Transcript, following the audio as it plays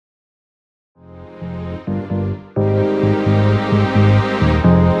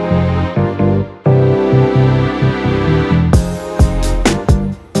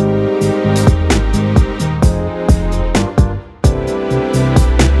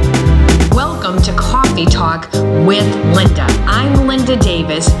Talk with Linda. I'm Linda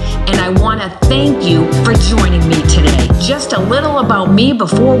Davis, and I want to thank you for joining me today. Just a little about me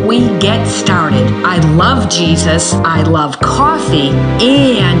before we get started. I love Jesus, I love coffee,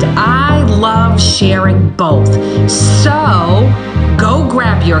 and I love sharing both. So go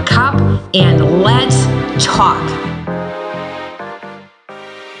grab your cup and let's talk.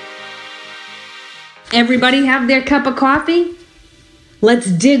 Everybody have their cup of coffee? Let's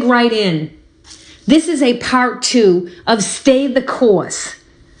dig right in. This is a part 2 of Stay the Course.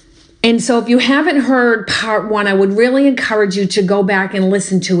 And so if you haven't heard part 1, I would really encourage you to go back and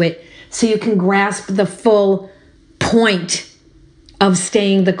listen to it so you can grasp the full point of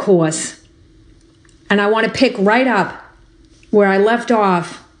staying the course. And I want to pick right up where I left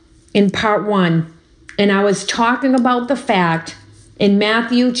off in part 1. And I was talking about the fact in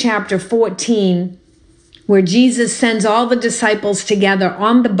Matthew chapter 14, where Jesus sends all the disciples together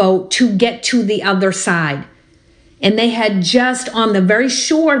on the boat to get to the other side. And they had just, on the very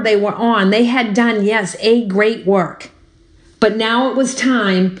shore they were on, they had done, yes, a great work. But now it was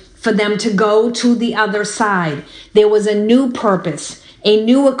time for them to go to the other side. There was a new purpose, a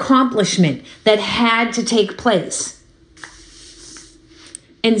new accomplishment that had to take place.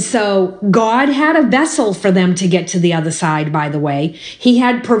 And so God had a vessel for them to get to the other side, by the way. He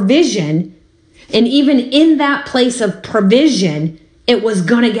had provision. And even in that place of provision, it was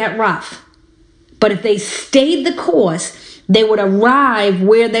going to get rough. But if they stayed the course, they would arrive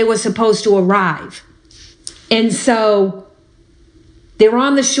where they were supposed to arrive. And so they're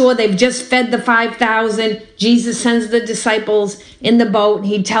on the shore. They've just fed the 5,000. Jesus sends the disciples in the boat.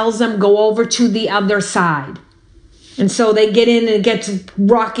 He tells them, go over to the other side. And so they get in and it gets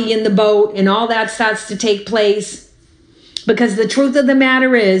rocky in the boat and all that starts to take place. Because the truth of the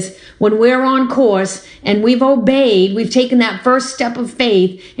matter is, when we're on course and we've obeyed, we've taken that first step of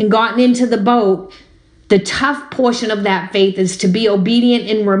faith and gotten into the boat, the tough portion of that faith is to be obedient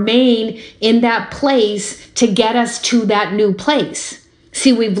and remain in that place to get us to that new place.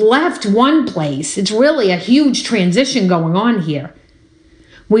 See, we've left one place. It's really a huge transition going on here.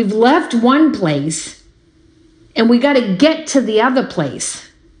 We've left one place and we got to get to the other place.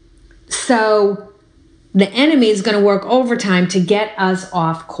 So the enemy is going to work overtime to get us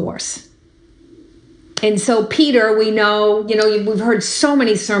off course. And so Peter, we know, we've heard so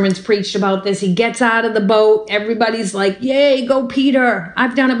many sermons preached about this. He gets out of the boat. Everybody's like, yay, go Peter.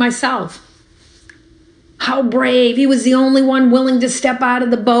 I've done it myself. How brave. He was the only one willing to step out of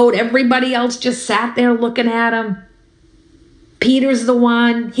the boat. Everybody else just sat there looking at him. Peter's the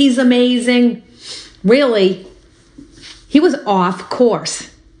one. He's amazing. Really, he was off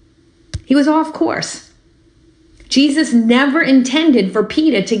course. He was off course. Jesus never intended for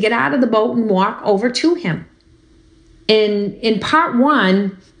Peter to get out of the boat and walk over to him. In part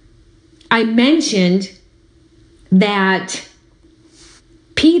 1, I mentioned that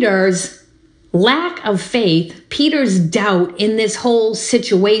Peter's lack of faith, Peter's doubt in this whole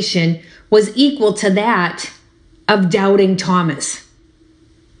situation was equal to that of doubting Thomas.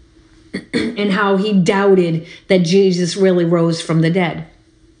 And how he doubted that Jesus really rose from the dead.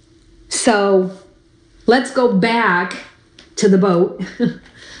 So let's go back to the boat.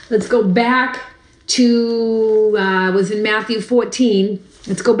 Let's go back to, it was in Matthew 14.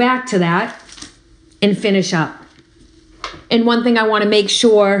 Let's go back to that and finish up. And one thing I want to make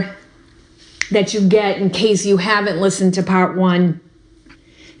sure that you get, in case you haven't listened to part 1,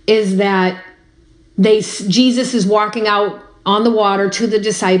 is that Jesus is walking out on the water to the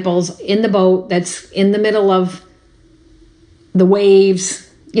disciples in the boat that's in the middle of the waves.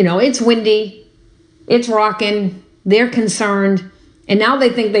 It's windy. It's rocking. They're concerned. And now they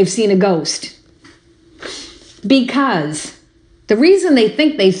think they've seen a ghost. Because the reason they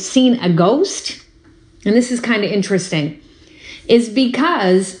think they've seen a ghost, and this is kind of interesting, is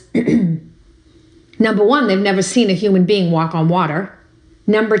because, number one, they've never seen a human being walk on water.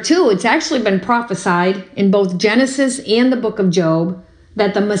 Number 2, it's actually been prophesied in both Genesis and the book of Job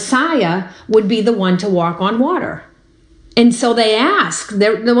that the Messiah would be the one to walk on water. And so they ask,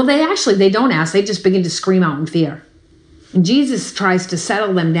 they don't ask, they just begin to scream out in fear. And Jesus tries to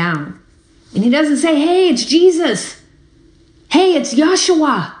settle them down. And he doesn't say, hey, it's Jesus. Hey, it's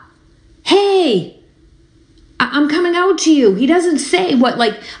Yeshua. Hey, I'm coming out to you. He doesn't say what,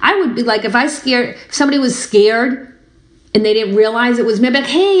 I would be like, if somebody was scared and they didn't realize it was me, I'd be like,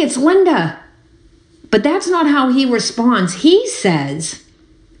 hey, it's Linda. But that's not how he responds. He says,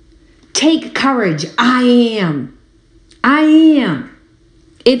 take courage. I am. I am.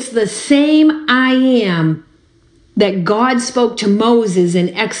 It's the same I am that God spoke to Moses in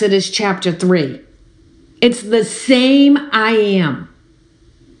Exodus chapter 3. It's the same I am.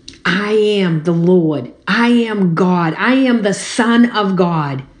 I am the Lord. I am God. I am the Son of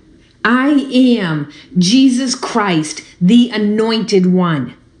God. I am Jesus Christ, the Anointed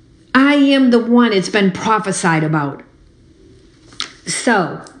One. I am the one it's been prophesied about.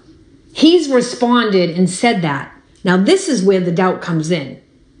 So, he's responded and said that. Now, this is where the doubt comes in.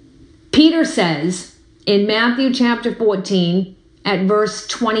 Peter says in Matthew chapter 14 at verse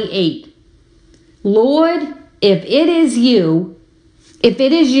 28, Lord, if it is you,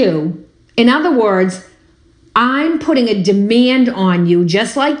 in other words, I'm putting a demand on you,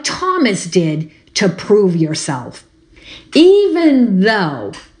 just like Thomas did, to prove yourself. Even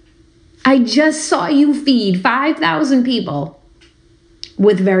though I just saw you feed 5,000 people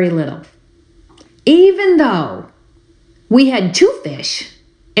with very little. Even though we had 2 fish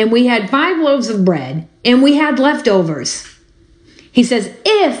and we had 5 loaves of bread and we had leftovers. He says,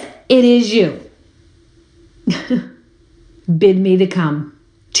 if it is you, bid me to come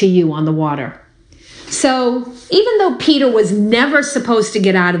to you on the water. So even though Peter was never supposed to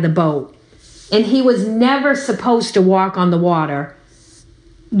get out of the boat and he was never supposed to walk on the water,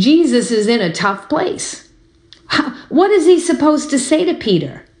 Jesus is in a tough place. What is he supposed to say to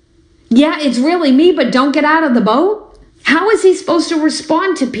Peter? Yeah, it's really me, but don't get out of the boat? How is he supposed to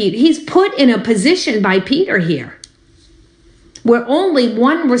respond to Peter? He's put in a position by Peter here where only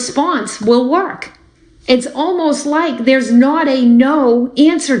one response will work. It's almost like there's not a no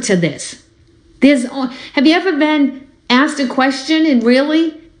answer to this. Have you ever been asked a question and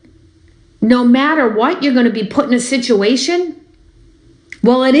really, no matter what, you're going to be put in a situation?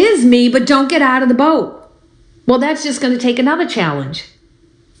 Well, it is me, but don't get out of the boat. Well, that's just going to take another challenge.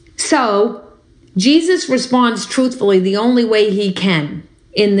 So, Jesus responds truthfully the only way he can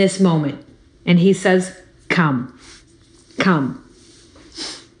in this moment. And he says, come. Come.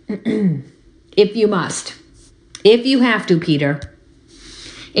 If you must. If you have to, Peter.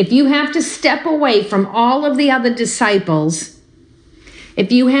 If you have to step away from all of the other disciples,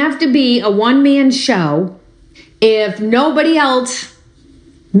 if you have to be a one-man show, if nobody else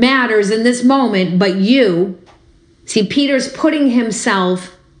matters in this moment but you, see, Peter's putting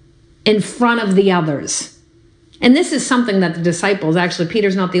himself in front of the others. And this is something that the disciples, actually,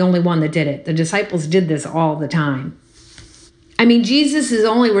 Peter's not the only one that did it. The disciples did this all the time. I mean, Jesus'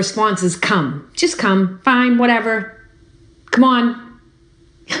 only response is come. Just come. Fine, whatever. Come on.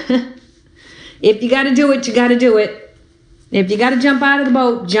 If you got to do it, you got to do it. If you got to jump out of the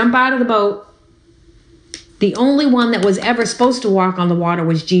boat, jump out of the boat. The only one that was ever supposed to walk on the water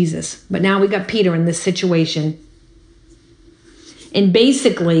was Jesus. But now we got Peter in this situation. And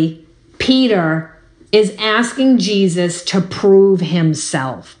basically, Peter is asking Jesus to prove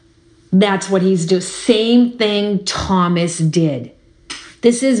himself. That's what he's doing. Same thing Thomas did.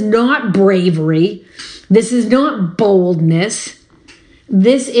 This is not bravery. This is not boldness.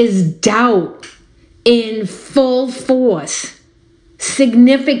 This is doubt in full force.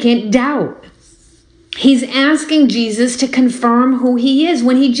 Significant doubt. He's asking Jesus to confirm who he is.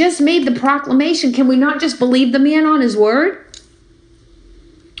 When he just made the proclamation, can we not just believe the man on his word?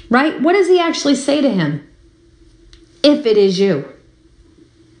 Right? What does he actually say to him? If it is you.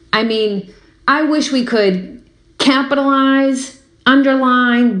 I mean, I wish we could capitalize,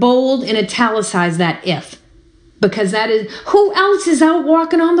 underline, bold, and italicize that if. Because that is, who else is out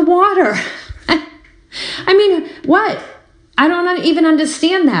walking on the water? I mean, what? I don't even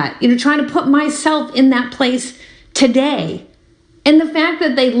understand that. Trying to put myself in that place today. And the fact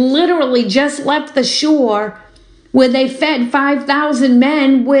that they literally just left the shore where they fed 5,000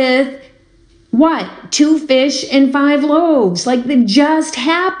 men with what? 2 fish and 5 loaves. Like it just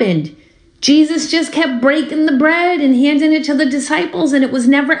happened. Jesus just kept breaking the bread and handing it to the disciples and it was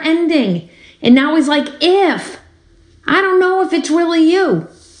never ending. And now he's like, if. I don't know if it's really you.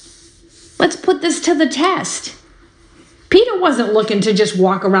 Let's put this to the test. Peter wasn't looking to just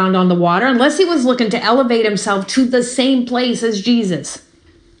walk around on the water unless he was looking to elevate himself to the same place as Jesus.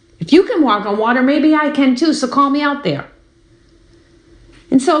 If you can walk on water, maybe I can too, so call me out there.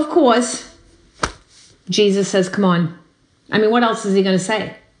 And so, of course, Jesus says, come on. I mean, what else is he going to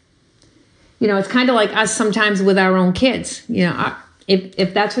say? It's kind of like us sometimes with our own kids.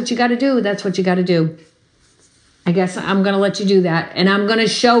 If that's what you got to do, that's what you got to do. I guess I'm going to let you do that. And I'm going to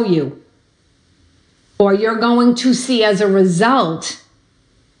show you. Or you're going to see as a result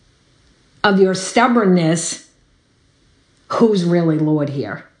of your stubbornness, who's really Lord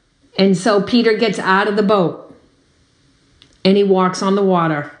here. And so Peter gets out of the boat and he walks on the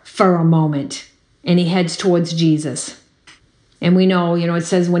water for a moment and he heads towards Jesus. And we know, it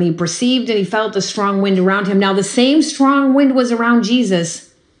says when he perceived and he felt a strong wind around him. Now, the same strong wind was around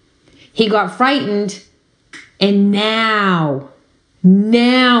Jesus. He got frightened. And now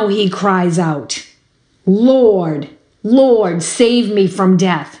he cries out, Lord, Lord, save me from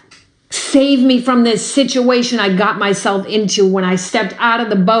death. Save me from this situation I got myself into when I stepped out of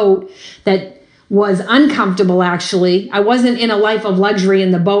the boat that was uncomfortable, actually. I wasn't in a life of luxury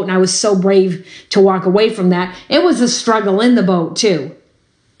in the boat, and I was so brave to walk away from that. It was a struggle in the boat, too.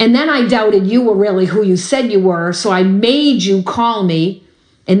 And then I doubted you were really who you said you were, so I made you call me,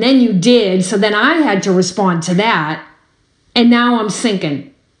 and then you did, so then I had to respond to that. And now I'm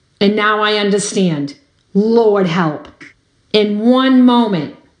sinking, and now I understand. Lord, help. In one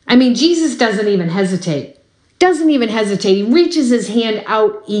moment, Jesus doesn't even hesitate. He reaches his hand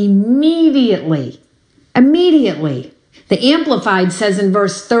out immediately. The Amplified says in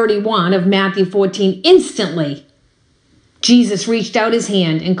verse 31 of Matthew 14, instantly, Jesus reached out his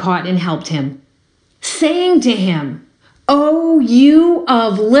hand and caught and helped him, saying to him, "O you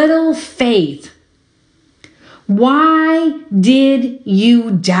of little faith, why did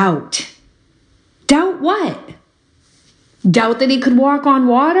you doubt?" Doubt what? Doubt that he could walk on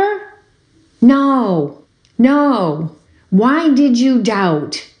water? No. Why did you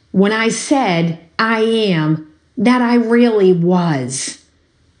doubt when I said I am that I really was?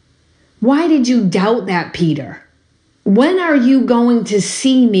 Why did you doubt that, Peter? When are you going to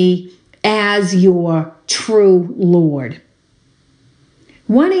see me as your true Lord?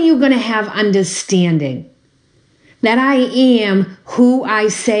 When are you going to have understanding that I am who I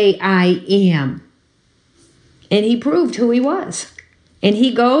say I am? And he proved who he was. And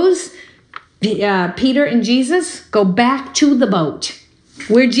he goes, Peter and Jesus go back to the boat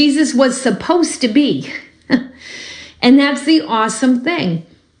where Jesus was supposed to be. And that's the awesome thing.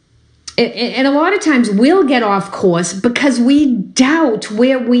 And a lot of times we'll get off course because we doubt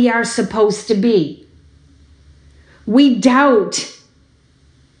where we are supposed to be. We doubt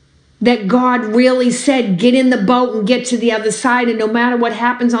that God really said, get in the boat and get to the other side. And no matter what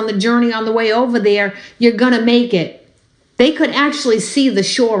happens on the journey on the way over there, you're going to make it. They could actually see the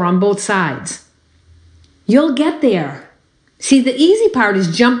shore on both sides. You'll get there. See, the easy part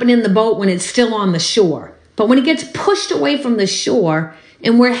is jumping in the boat when it's still on the shore. But when it gets pushed away from the shore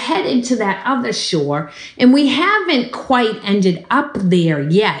and we're headed to that other shore and we haven't quite ended up there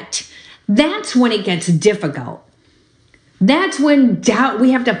yet, that's when it gets difficult. That's when we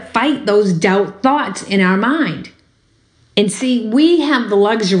have to fight those doubt thoughts in our mind. And see, we have the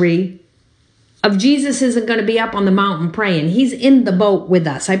luxury of Jesus isn't going to be up on the mountain praying. He's in the boat with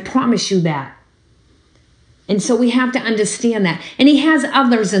us. I promise you that. And so we have to understand that. And he has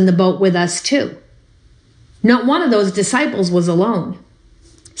others in the boat with us too. Not one of those disciples was alone.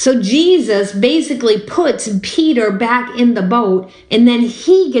 So Jesus basically puts Peter back in the boat, and then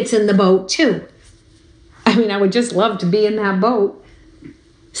he gets in the boat too. I would just love to be in that boat,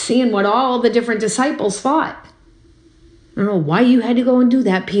 seeing what all the different disciples thought. I don't know why you had to go and do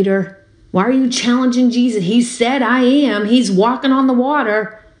that, Peter. Why are you challenging Jesus? He said, I am. He's walking on the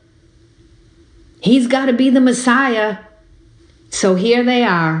water. He's got to be the Messiah. So here they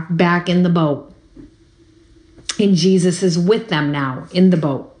are back in the boat. And Jesus is with them now in the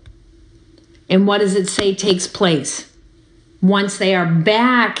boat. And what does it say takes place? Once they are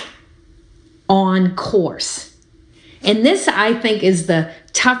back on course. And this, I think, is the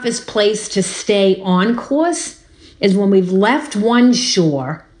toughest place to stay on course, is when we've left one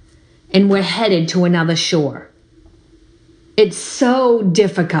shore and we're headed to another shore. It's so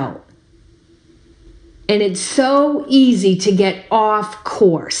difficult. And it's so easy to get off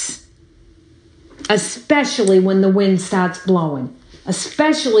course, especially when the wind starts blowing,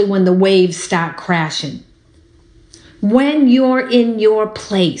 especially when the waves start crashing. When you're in your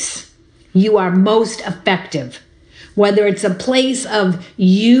place, you are most effective. Whether it's a place of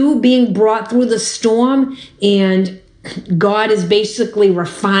you being brought through the storm and God is basically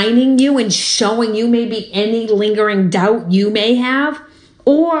refining you and showing you maybe any lingering doubt you may have,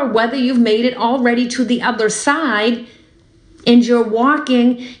 or whether you've made it already to the other side and you're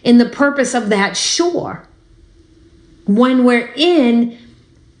walking in the purpose of that shore. When we're in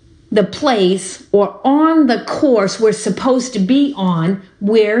the place or on the course we're supposed to be on,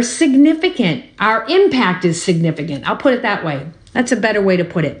 we're significant. Our impact is significant. I'll put it that way. That's a better way to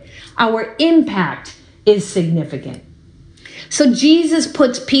put it. Our impact is significant. So Jesus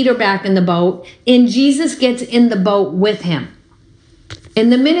puts Peter back in the boat, and Jesus gets in the boat with him.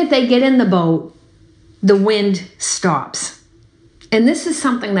 And the minute they get in the boat, the wind stops. And this is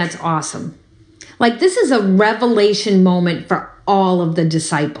something that's awesome. Like, this is a revelation moment for all of the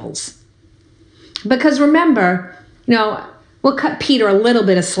disciples. Because remember, We'll cut Peter a little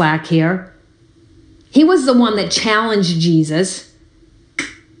bit of slack here. He was the one that challenged Jesus,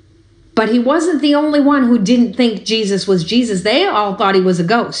 but he wasn't the only one who didn't think Jesus was Jesus. They all thought he was a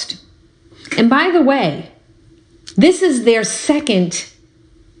ghost. And by the way, this is their second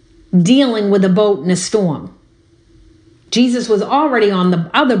dealing with a boat in a storm. Jesus was already on the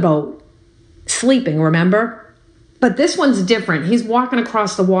other boat, sleeping, remember? But this one's different. He's walking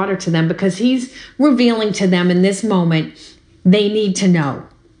across the water to them because he's revealing to them in this moment, they need to know.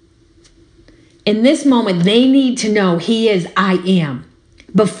 In this moment, they need to know he is I am.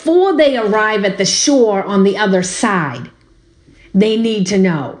 Before they arrive at the shore on the other side, they need to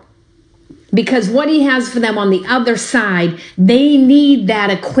know. Because what he has for them on the other side, they need that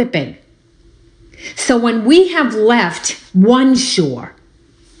equipping. So when we have left one shore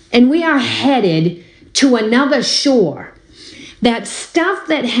and we are headed to another shore, that stuff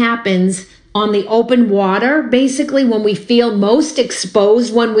that happens on the open water, basically when we feel most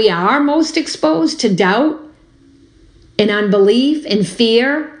exposed, when we are most exposed to doubt and unbelief and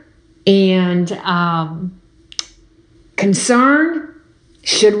fear and concern,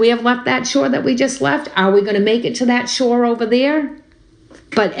 should we have left that shore that we just left? Are we going to make it to that shore over there?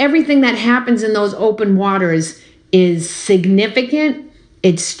 But everything that happens in those open waters is significant,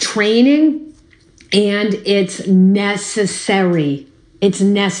 it's training, and it's necessary. It's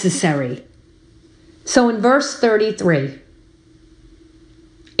necessary. So in verse 33,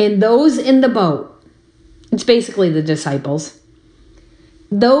 and those in the boat, it's basically the disciples,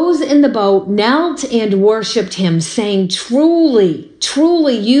 those in the boat knelt and worshiped him, saying, truly,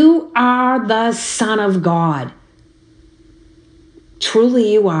 truly, you are the Son of God.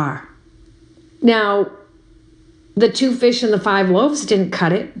 Truly you are. Now, the 2 fish and the 5 loaves didn't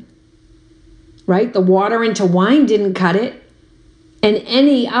cut it, right? The water into wine didn't cut it. And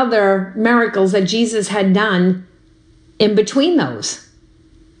any other miracles that Jesus had done in between those,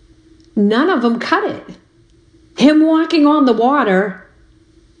 none of them cut it. Him walking on the water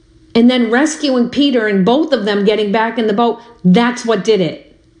and then rescuing Peter and both of them getting back in the boat, that's what did it.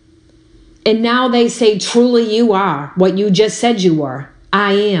 And now they say, truly you are what you just said you were.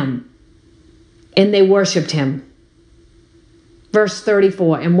 I am. And they worshiped him. Verse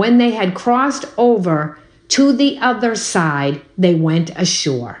 34, and when they had crossed over to the other side, they went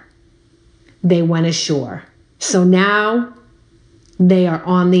ashore. They went ashore. So now they are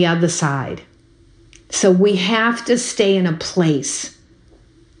on the other side. So we have to stay in a place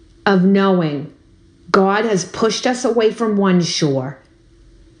of knowing God has pushed us away from one shore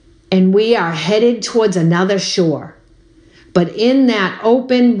and we are headed towards another shore. But in that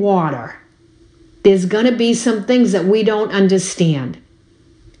open water, there's going to be some things that we don't understand.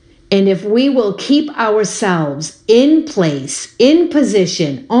 And if we will keep ourselves in place, in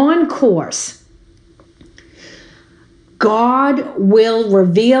position, on course, God will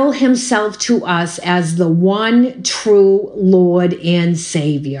reveal himself to us as the one true Lord and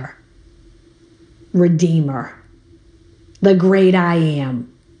Savior, Redeemer, the great I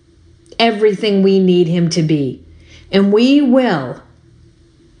am, everything we need him to be. And we will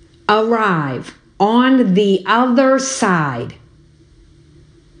arrive on the other side,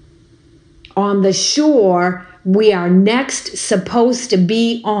 on the shore we are next supposed to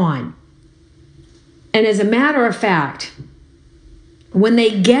be on. And as a matter of fact, when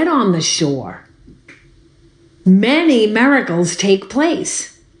they get on the shore, many miracles take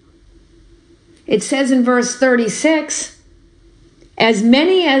place. It says in verse 36, as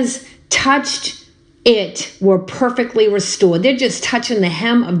many as touched it were perfectly restored. They're just touching the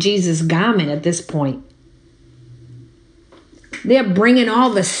hem of Jesus' garment at this point. They're bringing all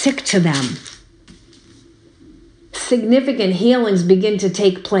the sick to them. Significant healings begin to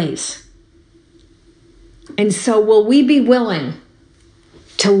take place. And so will we be willing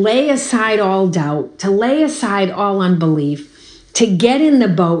to lay aside all doubt, to lay aside all unbelief, to get in the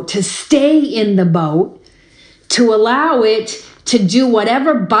boat, to stay in the boat, to allow it to do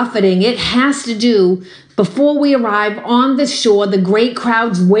whatever buffeting it has to do before we arrive on the shore, the great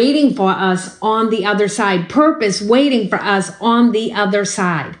crowds waiting for us on the other side, purpose waiting for us on the other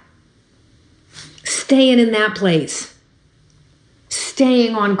side. Staying in that place,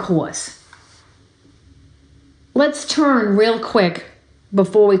 staying on course. Let's turn real quick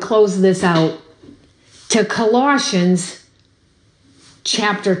before we close this out to Colossians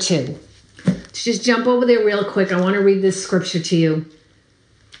chapter 2. Let's just jump over there real quick. I want to read this scripture to you.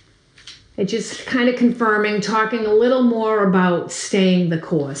 It's just kind of confirming, talking a little more about staying the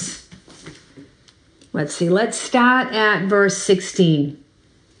course. Let's see. Let's start at verse 16.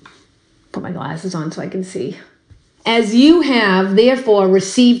 Put my glasses on so I can see. As you have, therefore,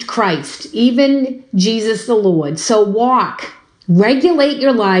 received Christ, even Jesus the Lord, so walk Regulate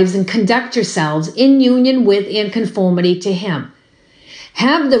your lives and conduct yourselves in union with and conformity to Him.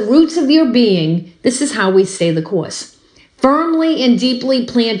 Have the roots of your being, this is how we stay the course, firmly and deeply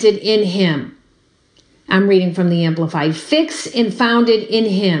planted in Him. I'm reading from the Amplified. Fixed and founded in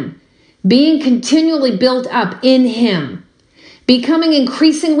Him, being continually built up in Him, becoming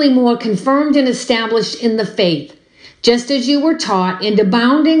increasingly more confirmed and established in the faith, just as you were taught, and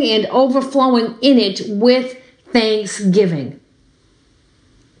abounding and overflowing in it with thanksgiving.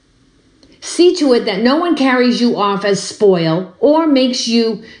 See to it that no one carries you off as spoil or makes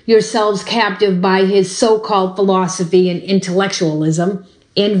you yourselves captive by his so-called philosophy and intellectualism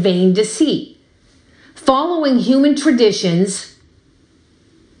and vain deceit, following human traditions,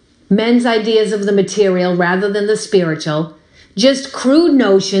 men's ideas of the material rather than the spiritual, just crude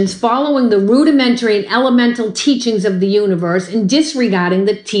notions, following the rudimentary and elemental teachings of the universe and disregarding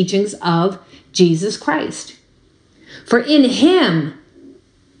the teachings of Jesus Christ. For in Him,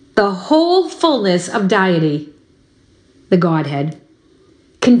 the whole fullness of deity, the Godhead,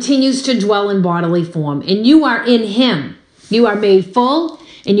 continues to dwell in bodily form, and you are in Him. You are made full,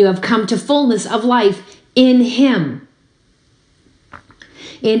 and you have come to fullness of life in Him.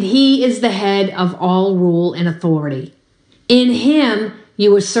 And He is the head of all rule and authority. In Him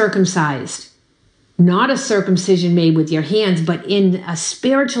you were circumcised, not a circumcision made with your hands, but in a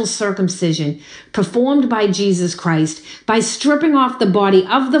spiritual circumcision performed by Jesus Christ by stripping off the body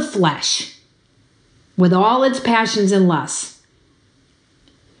of the flesh with all its passions and lusts.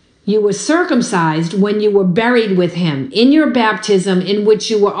 You were circumcised when you were buried with Him in your baptism, in which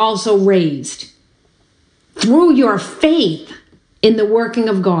you were also raised through your faith in the working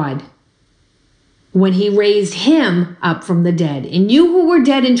of God, when He raised Him up from the dead. And you who were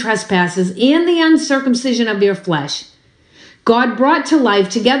dead in trespasses and the uncircumcision of your flesh, God brought to life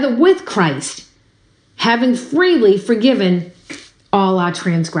together with Christ, having freely forgiven all our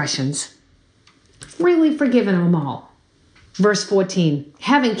transgressions. Freely forgiven them all. Verse 14,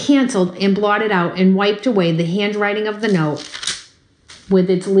 having canceled and blotted out and wiped away the handwriting of the note with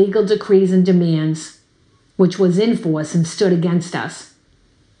its legal decrees and demands, which was in force and stood against us.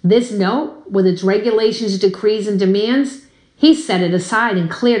 This note, with its regulations, decrees, and demands, He set it aside and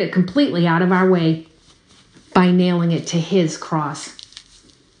cleared it completely out of our way by nailing it to His cross.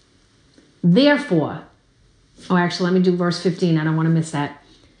 Therefore, let me do verse 15. I don't want to miss that.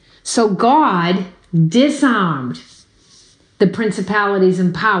 So God disarmed the principalities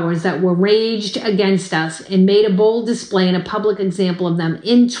and powers that were raged against us and made a bold display and a public example of them,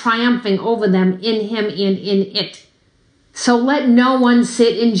 in triumphing over them in Him and in it. So let no one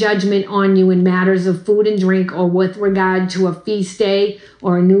sit in judgment on you in matters of food and drink, or with regard to a feast day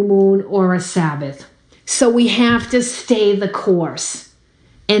or a new moon or a Sabbath. So we have to stay the course.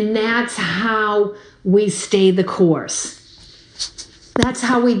 And that's how we stay the course. That's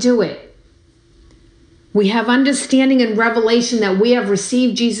how we do it. We have understanding and revelation that we have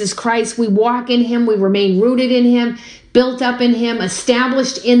received Jesus Christ. We walk in Him. We remain rooted in Him, built up in Him,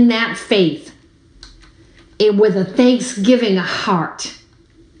 established in that faith, and with a thanksgiving heart.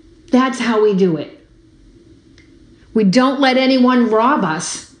 That's how we do it. We don't let anyone rob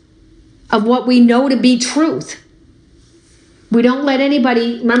us of what we know to be truth. We don't let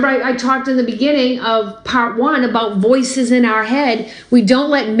anybody, remember I talked in the beginning of part 1 about voices in our head. We don't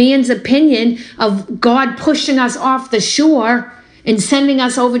let man's opinion of God pushing us off the shore and sending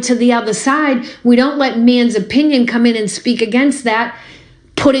us over to the other side. We don't let man's opinion come in and speak against that,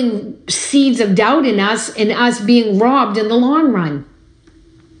 putting seeds of doubt in us and us being robbed in the long run.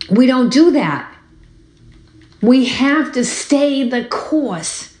 We don't do that. We have to stay the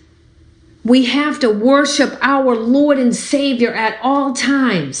course. We have to worship our Lord and Savior at all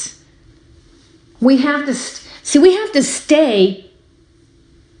times. We have to stay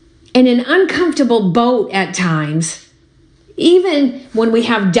in an uncomfortable boat at times, even when we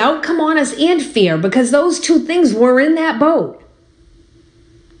have doubt come on us and fear, because those two things were in that boat.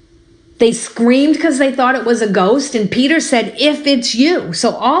 They screamed because they thought it was a ghost, and Peter said, if it's you.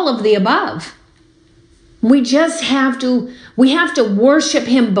 So all of the above. We have to worship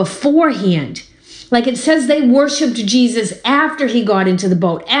Him beforehand. Like it says, they worshiped Jesus after He got into the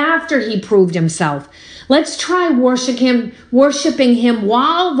boat, after He proved Himself. Let's try worshiping Him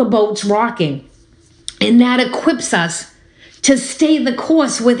while the boat's rocking. And that equips us to stay the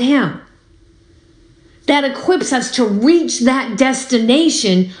course with Him. That equips us to reach that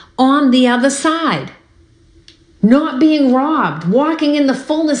destination on the other side. Not being robbed, walking in the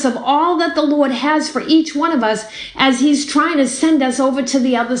fullness of all that the Lord has for each one of us as He's trying to send us over to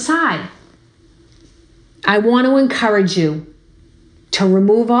the other side. I want to encourage you to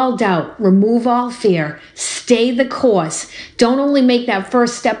remove all doubt, remove all fear, stay Stay the course. Don't only make that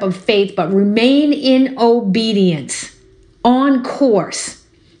first step of faith, but remain in obedience, on course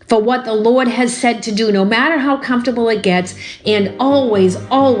for what the Lord has said to do, no matter how comfortable it gets, and always,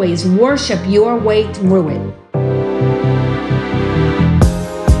 always worship your way through it.